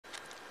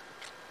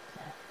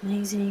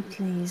Maisie,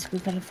 please,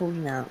 we've had a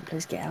falling out.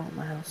 Please get out of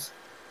my house.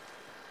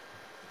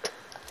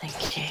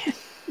 Thank you.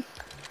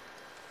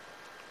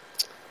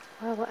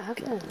 Well, what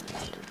happened?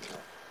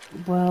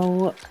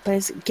 Well,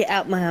 basically, get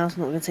out of my house.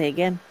 I'm not going to say it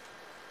again.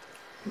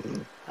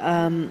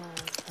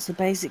 So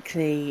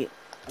basically,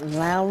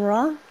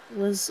 Laura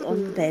was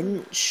on the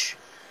bench.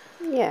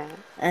 Yeah.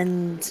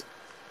 And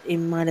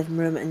in my living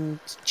room, and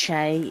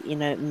Che, you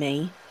know,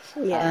 me,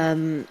 Yeah.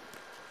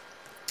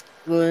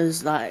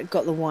 was like,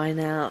 got the wine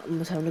out and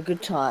was having a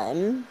good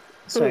time.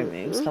 Sorry,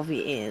 moves, cover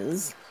your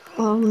ears.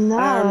 Oh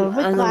no,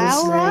 with And Laura?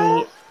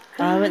 obviously,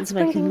 I went to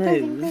make a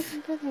Breathing.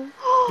 move.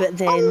 But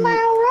then, Oh,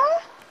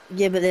 Laura?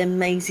 yeah, but then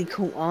Maisie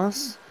caught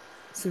us.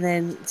 So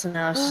now she's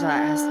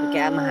like, has to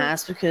get out of my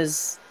house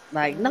because,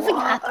 like, nothing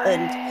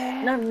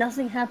happened. No,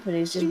 nothing happened.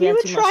 It's just we You had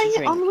were too much to trying it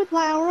drink. on with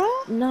Laura?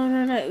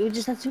 No. We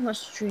just had too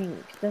much to drink.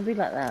 Don't be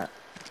like that.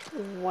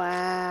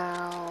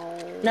 Wow.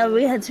 No,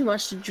 we had too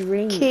much to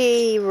drink.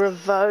 Key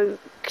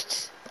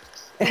revoked.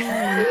 Oh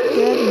my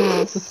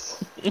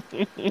goodness.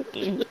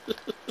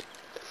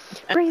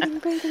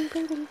 Breathing.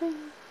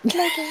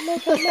 Lego.